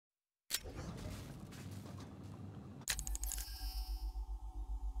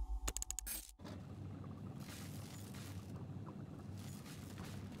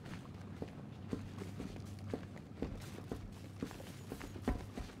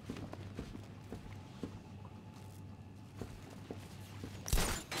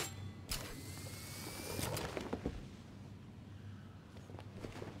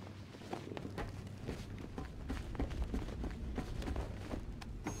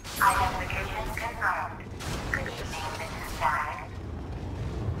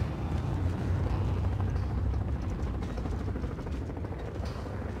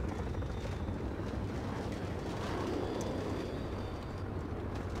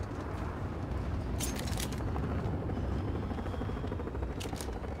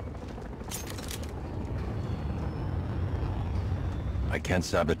can't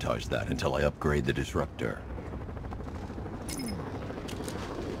sabotage that until I upgrade the disruptor.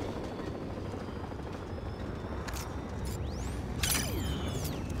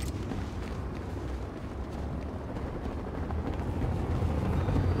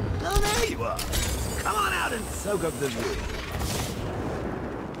 Oh, there you are. Come on out and soak up the view.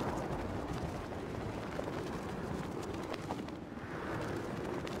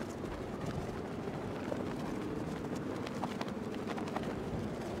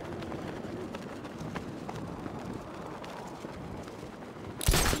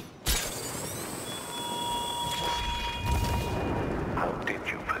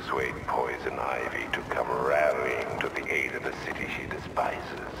 Poison Ivy to come rallying to the aid of the city she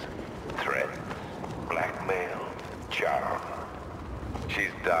despises. Threats, blackmail, charm.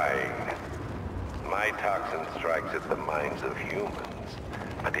 She's dying. My toxin strikes at the minds of humans,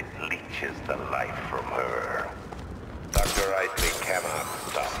 but it leeches the life from her. Dr. Isley cannot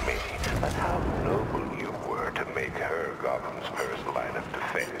stop me, but how noble you were to make her Gotham's first line of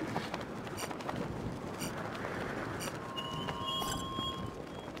defense.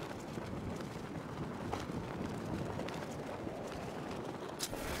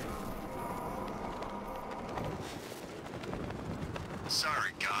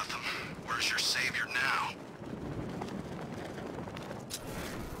 Sorry, Gotham. Where's your savior now?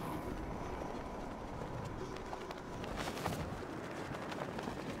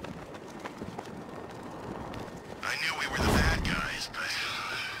 I knew we were the bad guys, but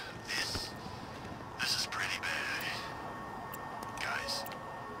this is pretty bad. Guys.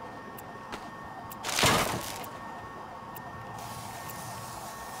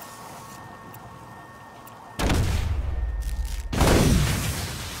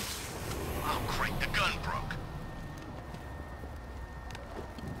 The gun broke.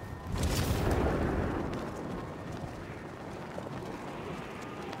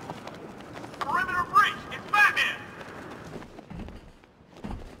 Perimeter breach! It's Batman!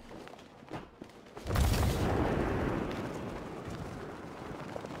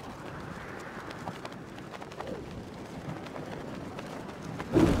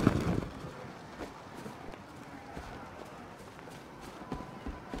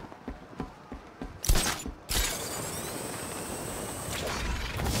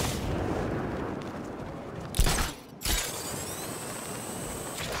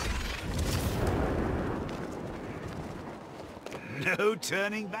 No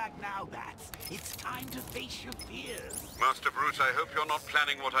turning back now, Bats. It's time to face your fears. Master Bruce, I hope you're not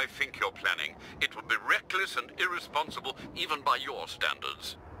planning what I think you're planning. It would be reckless and irresponsible, even by your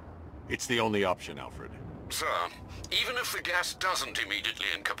standards. It's the only option, Alfred. Sir, even if the gas doesn't immediately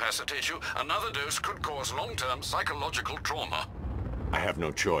incapacitate you, another dose could cause long-term psychological trauma. I have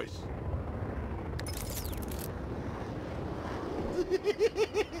no choice.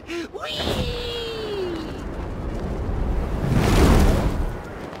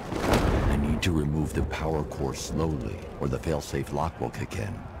 I need to remove the power core slowly, or the failsafe lock will kick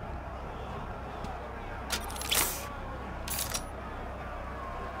in.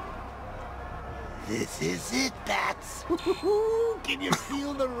 This is it, Bats. Can you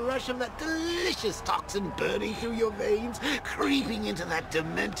feel the rush of that delicious toxin burning through your veins, creeping into that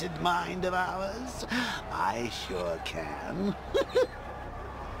demented mind of ours? I sure can.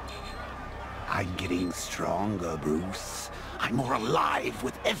 I'm getting stronger, Bruce. I'm more alive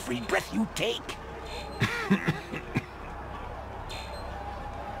with every breath you take.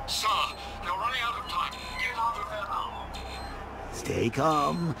 Sir, you're running out of time. Get out of there now. Stay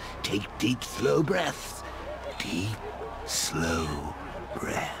calm. Take deep, slow breaths. Deep, slow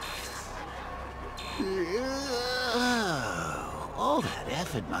breaths. Oh, all that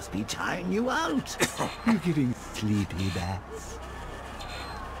effort must be tiring you out. You're getting sleepy, Bats.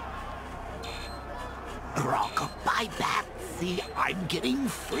 Rock-a-bye, Batsy. I'm getting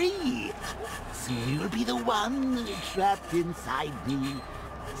free. Soon you'll be the one trapped inside me.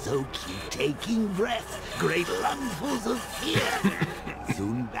 So keep taking breaths, great lungfuls of fear.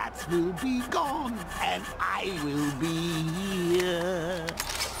 Soon Bats will be gone, and I will be here.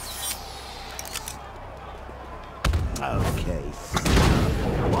 Okay, so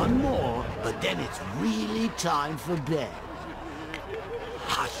one more, but then it's really time for bed.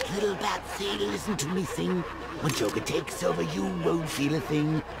 Hush, little Batsy, listen to me sing. When Joker takes over, you won't feel a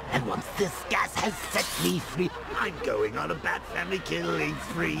thing. And once this gas has set me free, I'm going on a Bat Family killing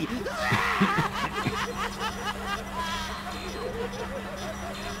spree.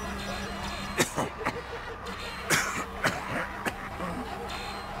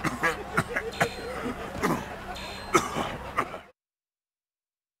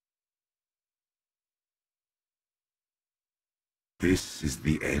 This is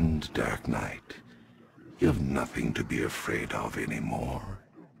the end, Dark Knight. You have nothing to be afraid of anymore.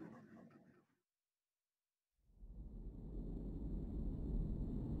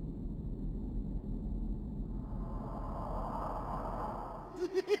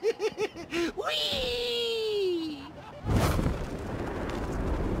 Whee!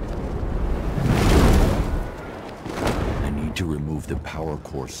 I need to remove the power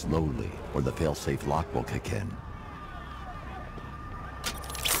core slowly, or the failsafe lock will kick in.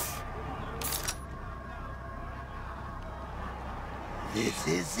 This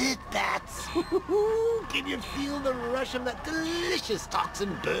is it, Bats. Can you feel the rush of that delicious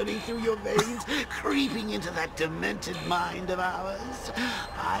toxin burning through your veins, creeping into that demented mind of ours?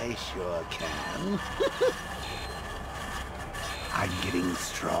 I sure can. I'm getting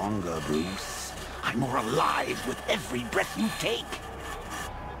stronger, Bruce. I'm more alive with every breath you take.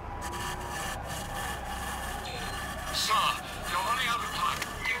 Sir, you're running out of time.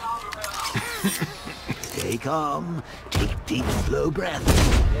 Get out of there. Stay calm. Take deep, slow breaths.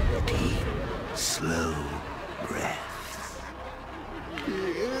 Deep, slow breaths.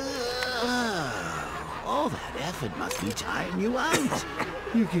 All that effort must be tiring you out.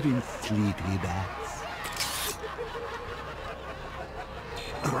 You're getting sleepy, Bats.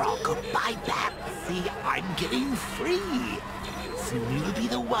 Rock-a-bye, Bats. See, I'm getting free. Soon you'll be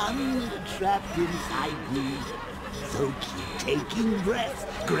the one trapped inside me. So keep taking breaths,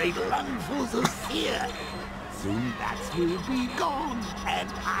 great lungfuls of fear. Soon Bats will be gone, and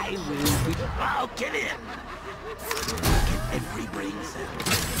I will be... Oh, get in! Get every brain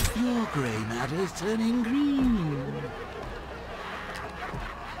cell. Your gray matter's turning green.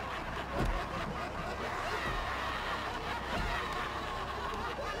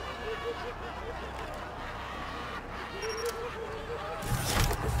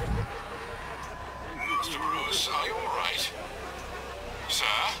 Mr. Bruce, are you all right? Sir,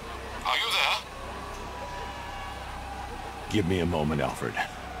 are you there? Give me a moment, Alfred.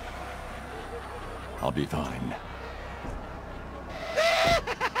 I'll be fine.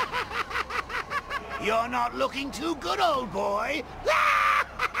 You're not looking too good, old boy.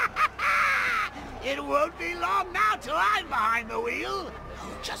 It won't be long now till I'm behind the wheel.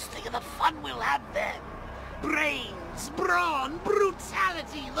 Oh, just think of the fun we'll have then. Brains, brawn,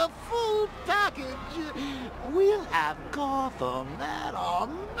 brutality, the full package. We'll have Gotham at our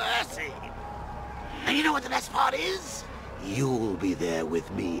mercy. And you know what the best part is? You'll be there with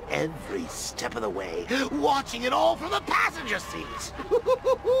me every step of the way, watching it all from the passenger seat.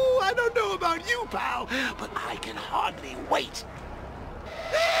 I don't know about you, pal, but I can hardly wait.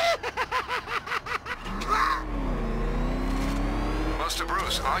 Master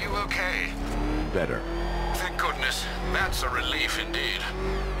Bruce, are you okay? Better. Thank goodness. That's a relief indeed.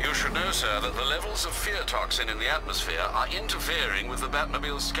 You should know, sir, that the levels of fear toxin in the atmosphere are interfering with the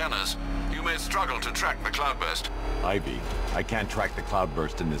Batmobile's scanners. You may struggle to track the cloudburst. Ivy, I can't track the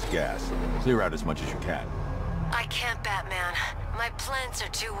cloudburst in this gas. Clear out as much as you can. I can't, Batman. My plants are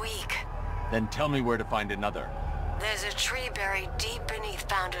too weak. Then tell me where to find another. There's a tree buried deep beneath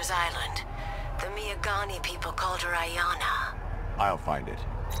Founders Island. The Miyagani people called her Ayana. I'll find it.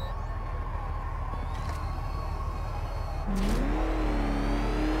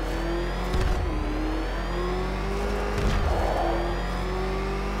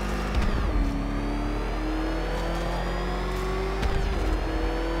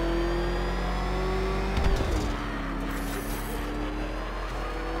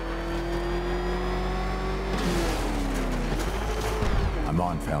 I'm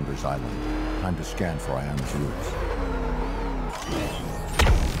on Founders Island. Time to scan for Ion's roots.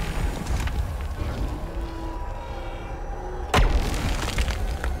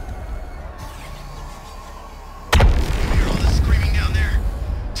 Hear all this screaming down there?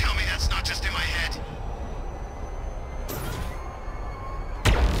 Tell me that's not just in my head.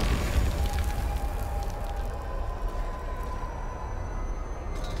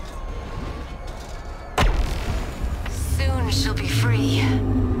 Soon she'll be free.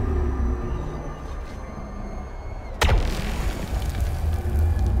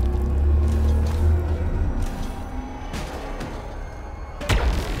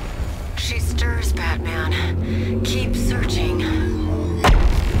 She stirs, Batman. Keep searching.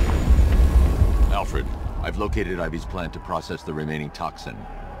 Alfred, I've located Ivy's plant to process the remaining toxin,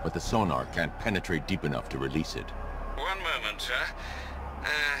 but the sonar can't penetrate deep enough to release it. One moment, sir.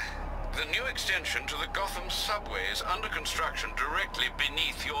 The new extension to the Gotham subway is under construction directly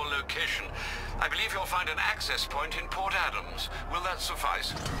beneath your location. I believe you'll find an access point in Port Adams. Will that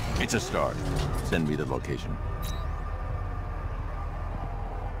suffice? It's a start. Send me the location.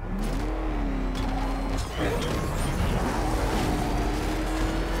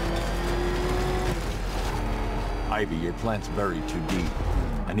 Ivy, your plant's buried too deep.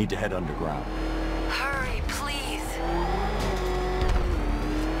 I need to head underground. Hurry, please.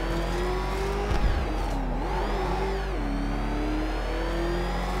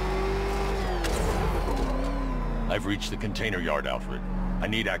 I've reached the container yard, Alfred. I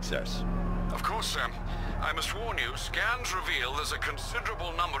need access. Of course, Sam. I must warn you, scans reveal there's a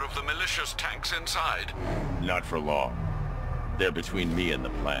considerable number of the malicious tanks inside. Not for long. They're between me and the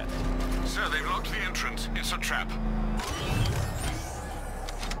plant. Sir, they've locked the entrance. It's a trap.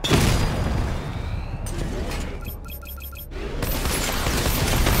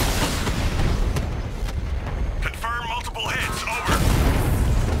 Confirm multiple hits. Over.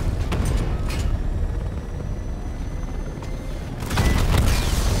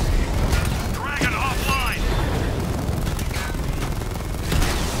 Dragon offline.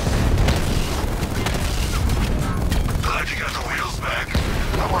 Glad you got the wheels back.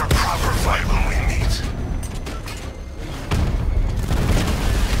 I want a proper fight when we meet.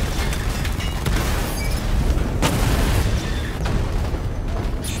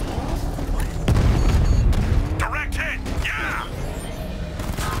 Direct hit! Yeah!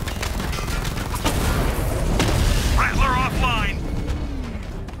 Rattler offline!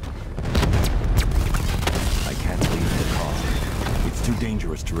 I can't leave the car. It's too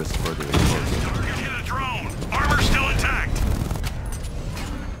dangerous to risk further exposure. Target hit a drone! Armor still intact!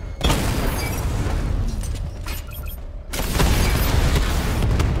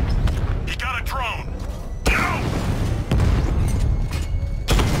 He got a drone! No!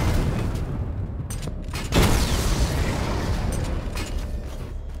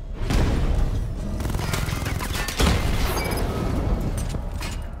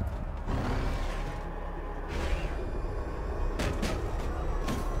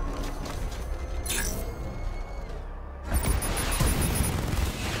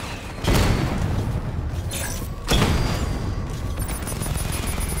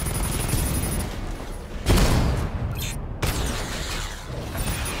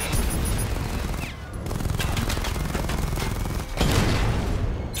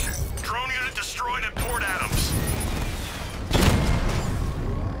 Drone unit destroyed at Port Adams.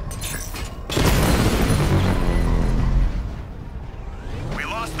 We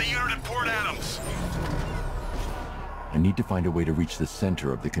lost the unit at Port Adams. I need to find a way to reach the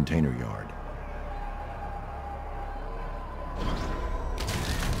center of the container yard.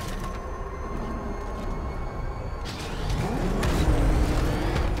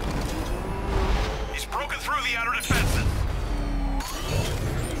 He's broken through the outer defenses.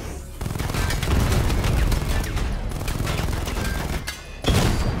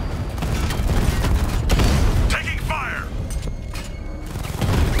 Taking fire.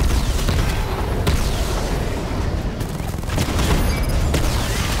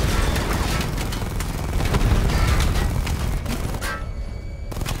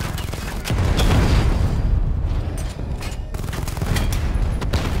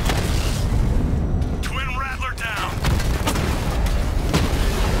 Twin Rattler down.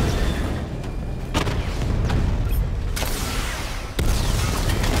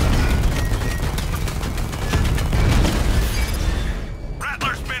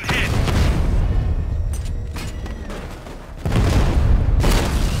 Rattler's been hit.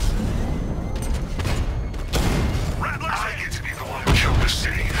 Rattler's I get to be the one who killed the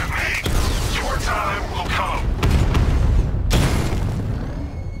city. Me. Your time will come.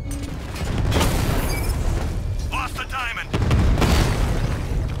 Lost the diamond.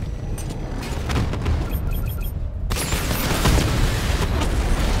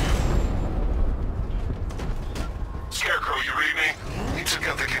 Scarecrow, you read me? He took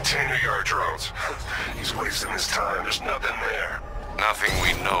out the container yard drones. He's wasting his time. There's nothing there. Nothing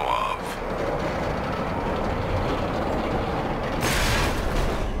we know of.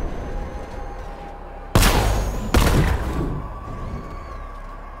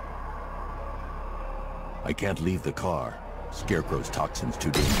 I can't leave the car. Scarecrow's toxin's too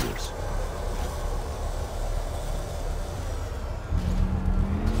dangerous.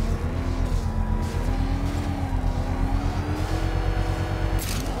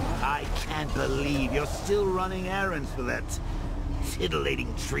 I can't believe you're still running errands for that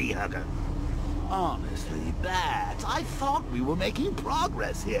titillating tree hugger. Honestly, Bat, I thought we were making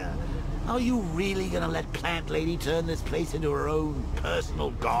progress here. Are you really gonna let Plant Lady turn this place into her own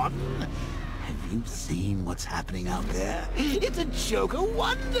personal garden? Have you seen what's happening out there? It's a Joker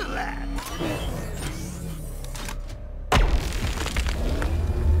wonderland!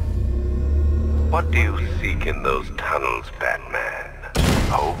 What do you seek in those tunnels, Batman?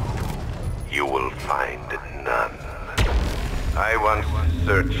 Hope? You will find none. I once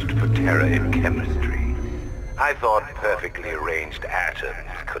searched for terror in chemistry. I thought perfectly arranged atoms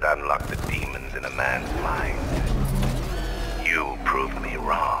could unlock the demons in a man's mind. You proved me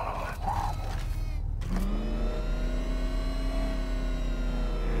wrong.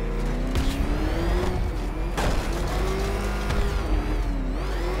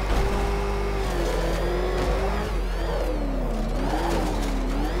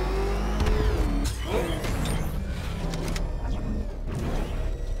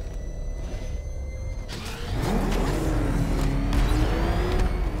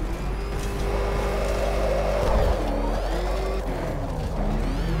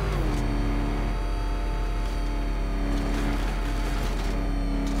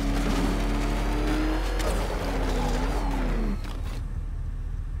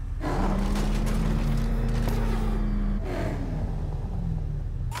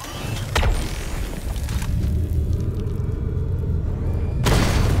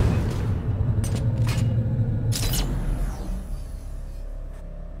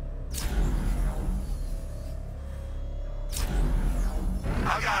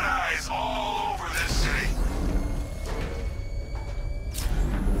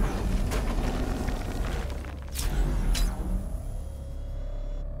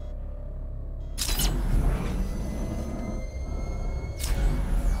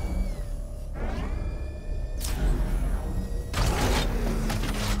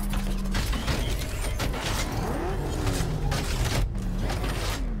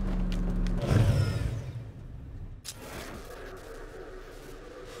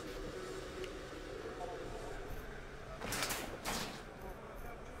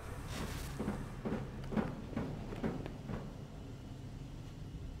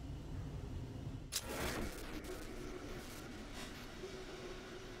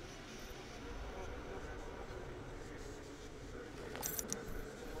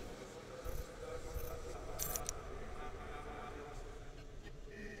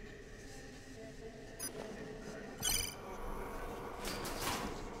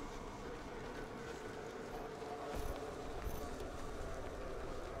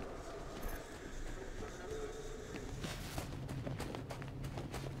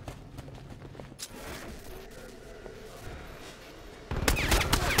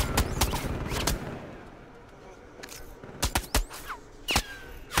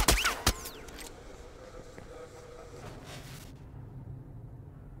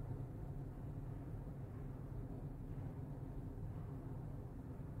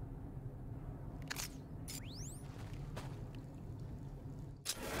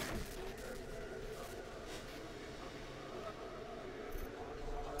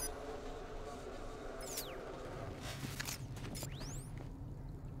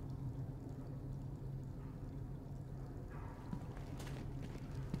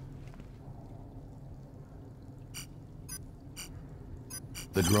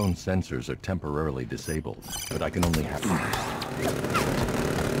 The drone sensors are temporarily disabled, but I can only have...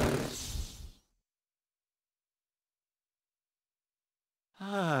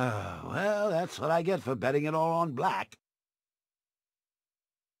 Well, that's what I get for betting it all on black.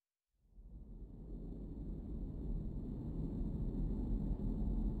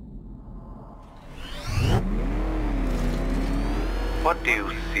 What do you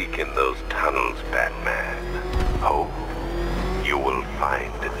seek in those tunnels, Batman? Hope? You will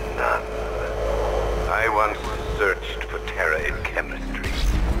find none. I once searched for terror in chemistry.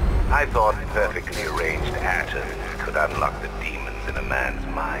 I thought perfectly arranged atoms could unlock the demons in a man's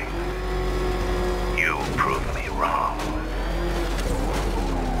mind. You proved me wrong.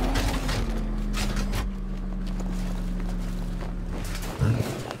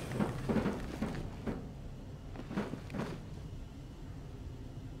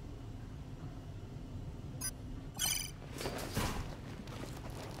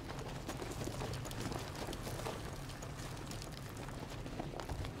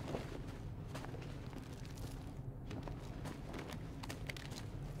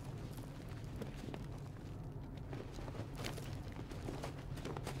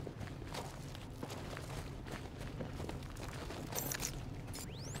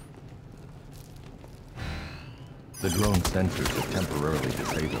 The drone sensors are temporarily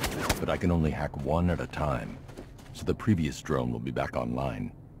disabled, but I can only hack one at a time. So the previous drone will be back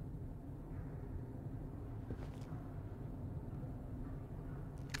online.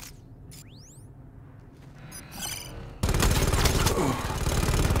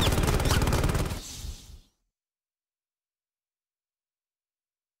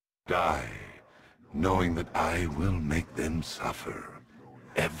 Die, knowing that I will make them suffer.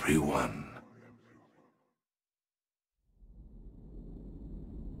 Everyone.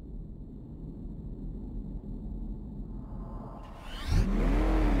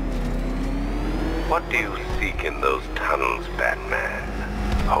 What do you seek in those tunnels, Batman?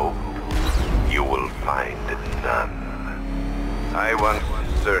 Hope? You will find none. I once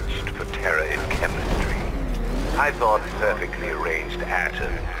searched for terror in chemistry. I thought perfectly arranged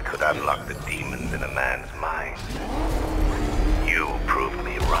atoms could unlock the demons in a man's mind. You proved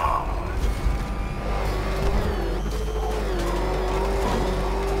me wrong.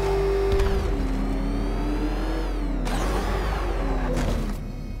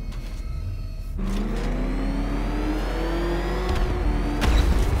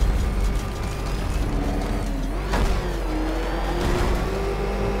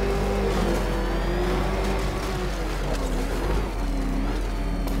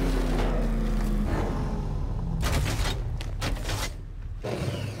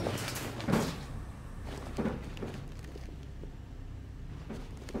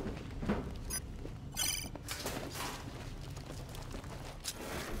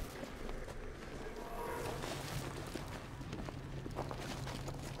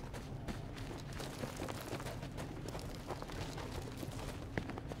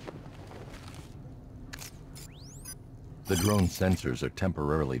 The drone sensors are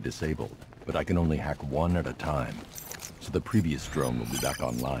temporarily disabled, but I can only hack one at a time, so the previous drone will be back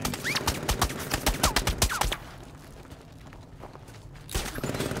online.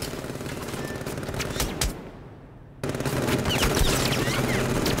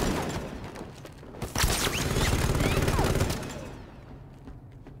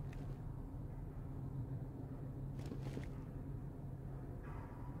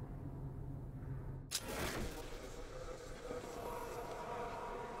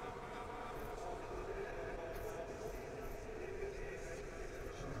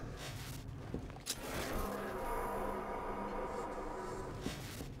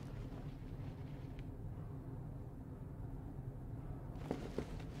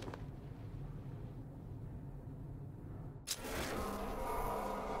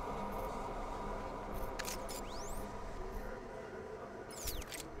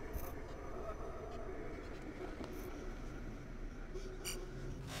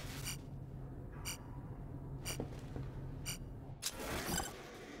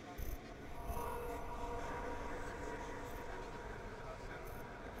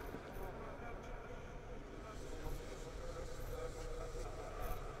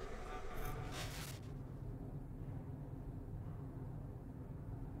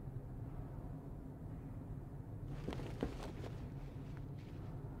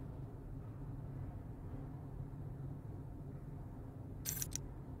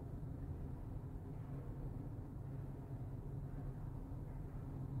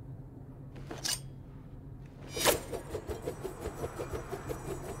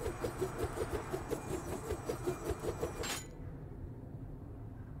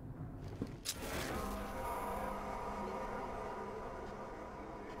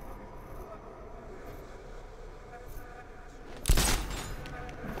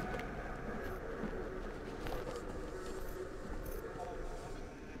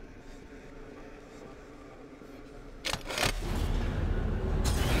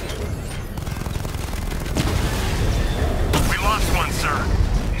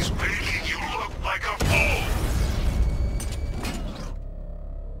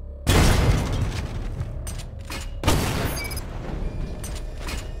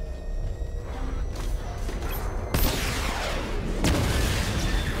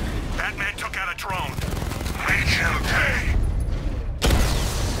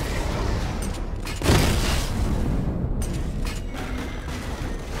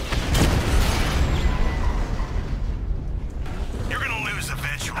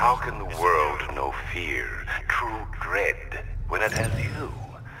 How can the world know fear, true dread, when it has you?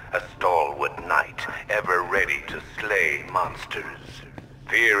 A stalwart knight, ever ready to slay monsters.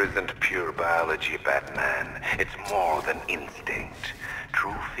 Fear isn't pure biology, Batman. It's more than instinct.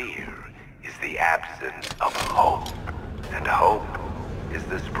 True fear is the absence of hope. And hope is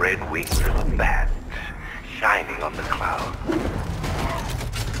the spread wings of a bat, shining on the clouds.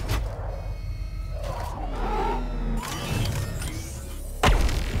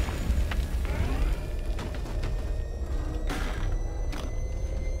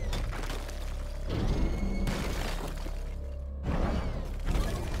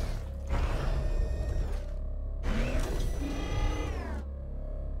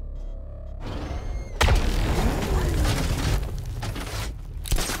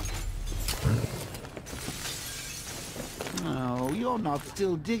 You're not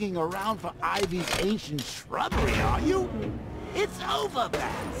still digging around for Ivy's ancient shrubbery, are you? It's over,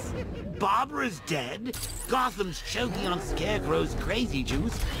 Bats. Barbara's dead, Gotham's choking on Scarecrow's crazy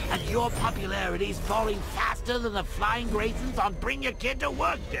juice, and your popularity's falling faster than the flying Graysons on Bring Your Kid to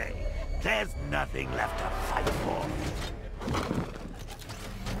Work Day. There's nothing left to fight for.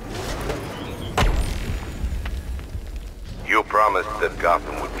 You promised that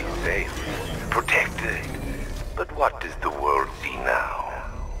Gotham would be safe, protected. But what does the world see now?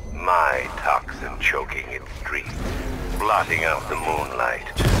 My toxin choking its streets, blotting out the moonlight,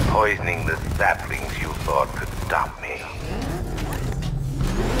 poisoning the saplings you thought could stop me.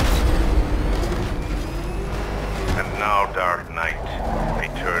 And now, Dark Knight, I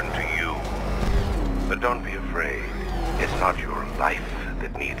turn to you. But don't be afraid. It's not your life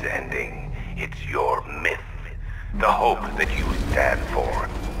that needs ending. It's your myth. The hope that you stand for.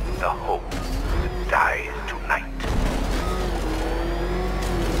 The hope that dies tonight.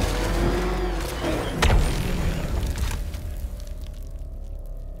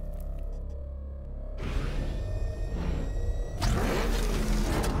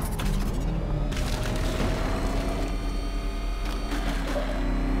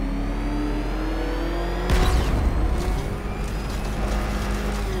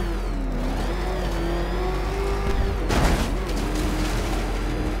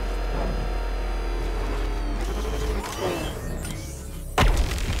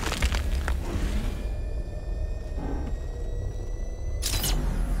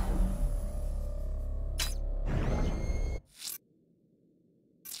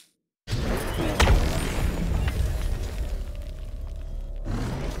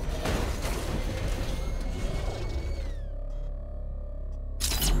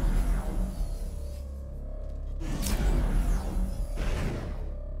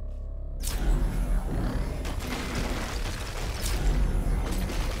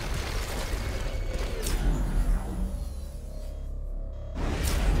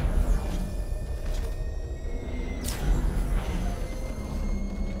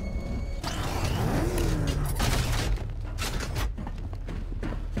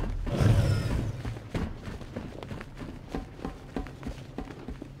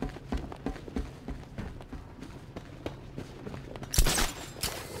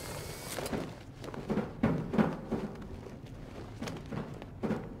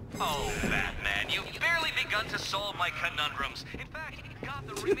 Oh, Batman, you've barely begun to solve my conundrums. In fact,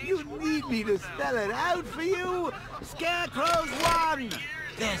 Gotham Do remains you need me to now. spell it out for you? Scarecrow's won!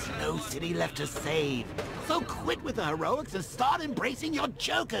 There's no city left to save. So quit with the heroics and start embracing your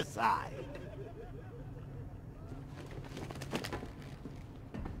Joker side.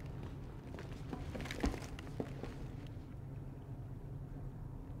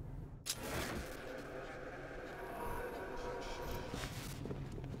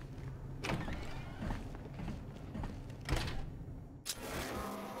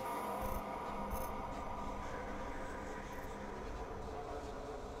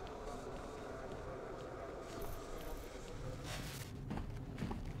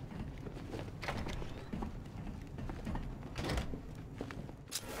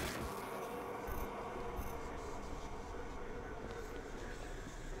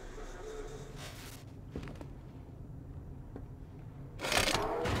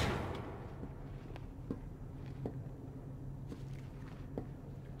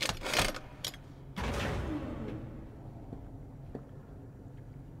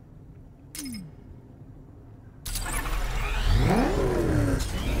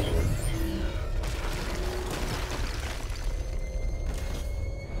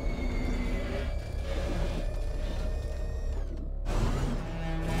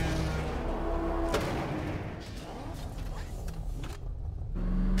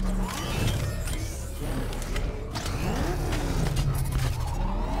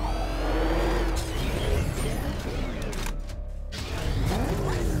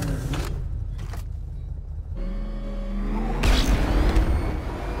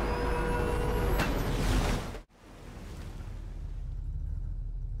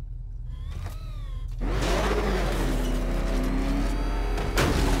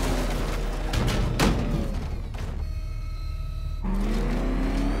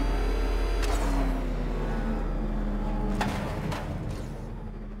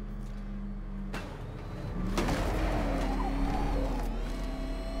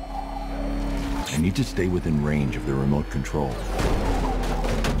 I need to stay within range of the remote control.